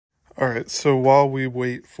All right, so while we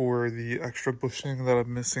wait for the extra bushing that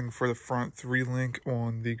I'm missing for the front 3-link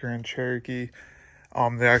on the Grand Cherokee,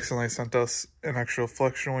 they accidentally sent us an extra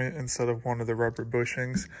flex joint instead of one of the rubber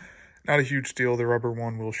bushings. Not a huge deal. The rubber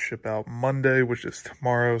one will ship out Monday, which is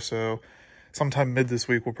tomorrow, so sometime mid this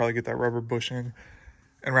week we'll probably get that rubber bushing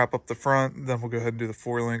and wrap up the front. Then we'll go ahead and do the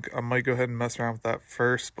 4-link. I might go ahead and mess around with that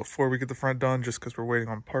first before we get the front done, just because we're waiting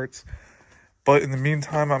on parts. But in the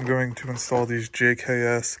meantime, I'm going to install these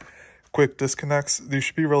JKS quick disconnects. These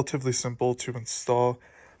should be relatively simple to install.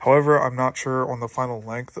 However, I'm not sure on the final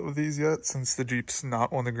length of these yet, since the Jeep's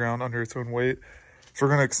not on the ground under its own weight. So we're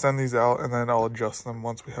going to extend these out, and then I'll adjust them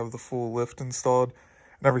once we have the full lift installed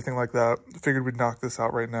and everything like that. Figured we'd knock this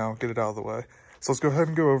out right now, get it out of the way. So let's go ahead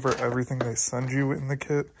and go over everything they send you in the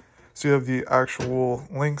kit. So you have the actual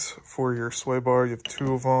links for your sway bar. You have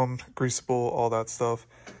 2 of them, greasable, all that stuff.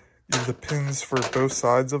 You have the pins for both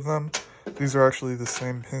sides of them. These are actually the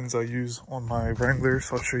same pins I use on my Wrangler,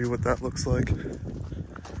 so I'll show you what that looks like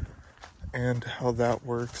and how that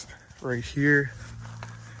works right here.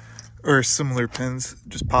 Or similar pins,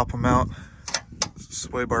 just pop them out,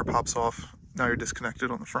 sway bar pops off, now you're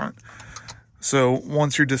disconnected on the front. So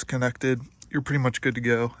once you're disconnected, you're pretty much good to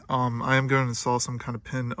go. I am going to install some kind of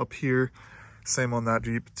pin up here, same on that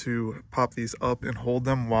Jeep, to pop these up and hold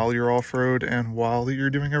them while you're off-road and while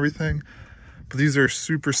you're doing everything. But these are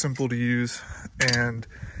super simple to use and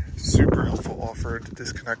super helpful off-road to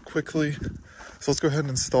disconnect quickly. So let's go ahead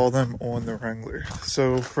and install them on the Wrangler.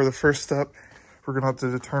 So for the first step, we're gonna have to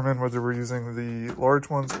determine whether we're using the large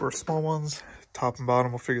ones or small ones. Top and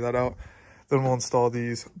bottom, we'll figure that out. Then we'll install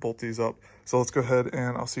these, bolt these up. So let's go ahead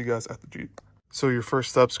and I'll see you guys at the Jeep. So your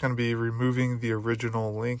first step is going to be removing the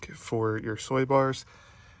original link for your sway bars.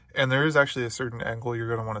 And there is actually a certain angle you're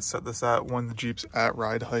going to want to set this at when the Jeep's at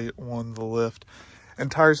ride height on the lift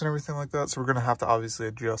and tires and everything like that. So we're going to have to obviously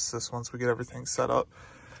adjust this once we get everything set up.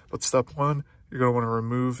 But step 1, you're going to want to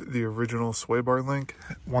remove the original sway bar link.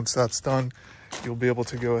 Once that's done, you'll be able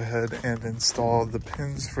to go ahead and install the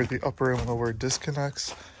pins for the upper and lower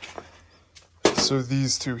disconnects. So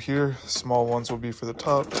these 2 here, small ones will be for the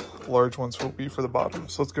top, large ones will be for the bottom.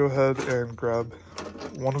 So let's go ahead and grab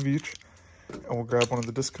one of each, and we'll grab one of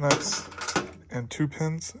the disconnects and 2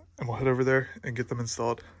 pins, and we'll head over there and get them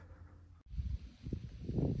installed.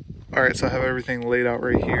 All right, so I have everything laid out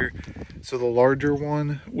right here. So the larger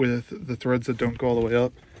one with the threads that don't go all the way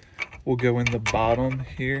up will go in the bottom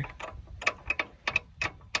here.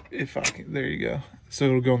 If I can, there you go. So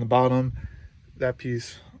it'll go in the bottom, that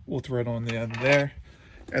piece will thread on the end there,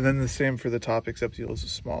 and then the same for the top, except you'll use a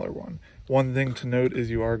smaller one. One thing to note is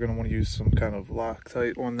you are going to want to use some kind of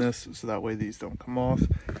Loctite on this, so that way these don't come off.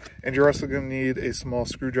 And you're also going to need a small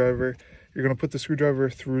screwdriver. You're going to put the screwdriver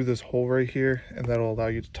through this hole right here, and that'll allow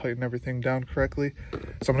you to tighten everything down correctly.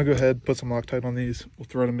 So I'm going to go ahead, put some Loctite on these, we'll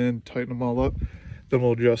thread them in, tighten them all up. Then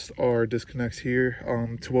we'll adjust our disconnects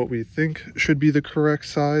here to what we think should be the correct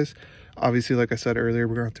size. Obviously, like I said earlier,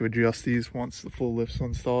 we're going to have to adjust these once the full lift's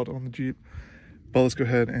installed on the Jeep. But let's go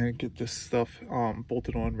ahead and get this stuff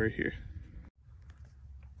bolted on right here.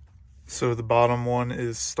 So the bottom one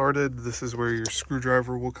is started. This is where your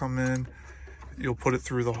screwdriver will come in. You'll put it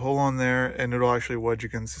through the hole on there, and it'll actually wedge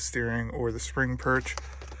against the steering or the spring perch,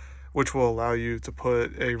 which will allow you to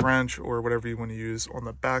put a wrench or whatever you want to use on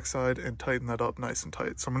the backside and tighten that up nice and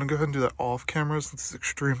tight. So I'm going to go ahead and do that off camera since it's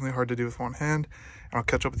extremely hard to do with one hand. And I'll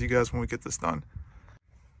catch up with you guys when we get this done.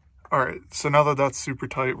 All right, so now that that's super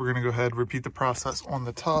tight, we're gonna go ahead and repeat the process on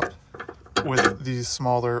the top with the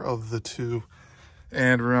smaller of the 2.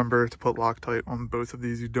 And remember to put Loctite on both of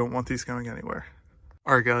these. You don't want these going anywhere.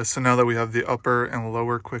 All right, guys, so now that we have the upper and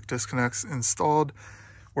lower quick disconnects installed,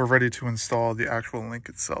 we're ready to install the actual link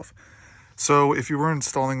itself. So if you were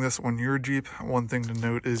installing this on your Jeep, one thing to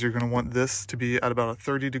note is you're gonna want this to be at about a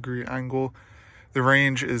 30-degree angle. The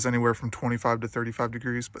range is anywhere from 25 to 35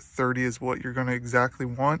 degrees, but 30 is what you're gonna exactly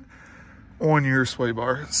want on your sway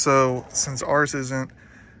bar. So since ours isn't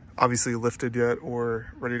obviously lifted yet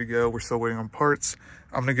or ready to go, we're still waiting on parts,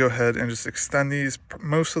 I'm gonna go ahead and just extend these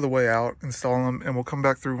most of the way out, install them, and we'll come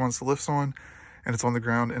back through once the lift's on and it's on the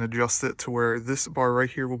ground and adjust it to where this bar right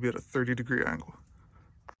here will be at a 30-degree angle.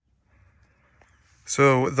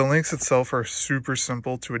 So the links itself are super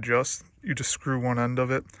simple to adjust. You just screw one end of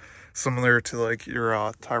it, similar to like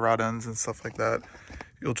your tie rod ends and stuff like that.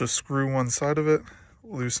 You'll just screw one side of it,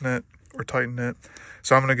 loosen it or tighten it.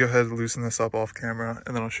 So I'm going to go ahead and loosen this up off camera,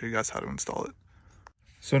 and then I'll show you guys how to install it.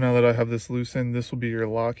 So now that I have this loosened, this will be your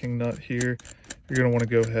locking nut here. You're going to want to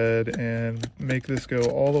go ahead and make this go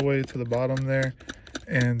all the way to the bottom there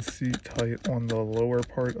and seat tight on the lower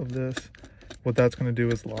part of this. What that's going to do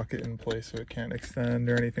is lock it in place so it can't extend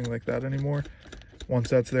or anything like that anymore. Once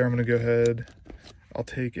that's there, I'm going to go ahead, I'll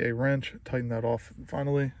take a wrench, tighten that off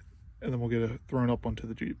finally, and then we'll get it thrown up onto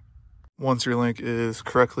the Jeep. Once your link is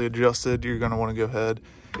correctly adjusted, you're going to want to go ahead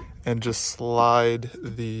and just slide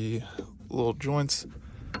the little joints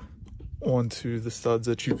onto the studs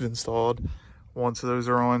that you've installed. Once those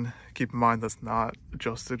are on, keep in mind that's not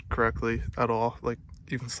adjusted correctly at all, like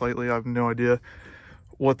even slightly. I have no idea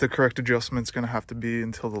what the correct adjustment's going to have to be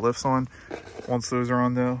until the lift's on. Once those are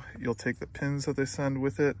on though, you'll take the pins that they send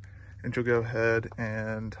with it and you'll go ahead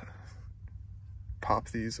and pop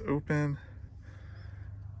these open,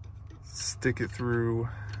 stick it through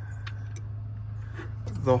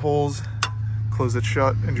the holes, close it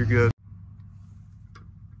shut, and you're good.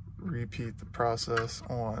 Repeat the process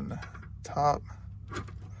on top,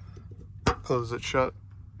 close it shut,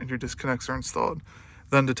 and your disconnects are installed.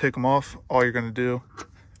 Then to take them off, all you're going to do,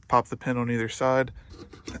 pop the pin on either side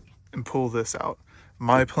and pull this out.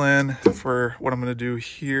 My plan for what I'm going to do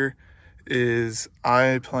here is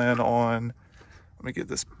I plan on, let me get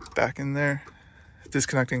this back in there,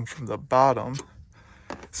 disconnecting from the bottom,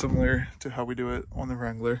 similar to how we do it on the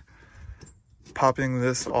Wrangler, popping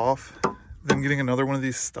this off, then getting another one of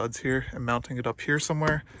these studs here and mounting it up here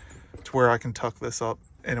somewhere to where I can tuck this up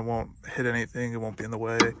and it won't hit anything, it won't be in the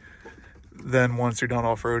way. Then once you're done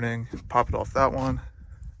off-roading, pop it off that one,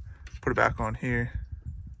 put it back on here,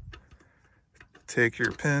 take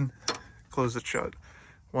your pin, close it shut.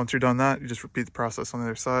 Once you're done that, you just repeat the process on the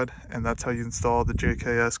other side, and that's how you install the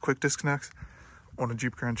JKS quick disconnects on a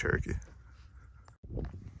Jeep Grand Cherokee.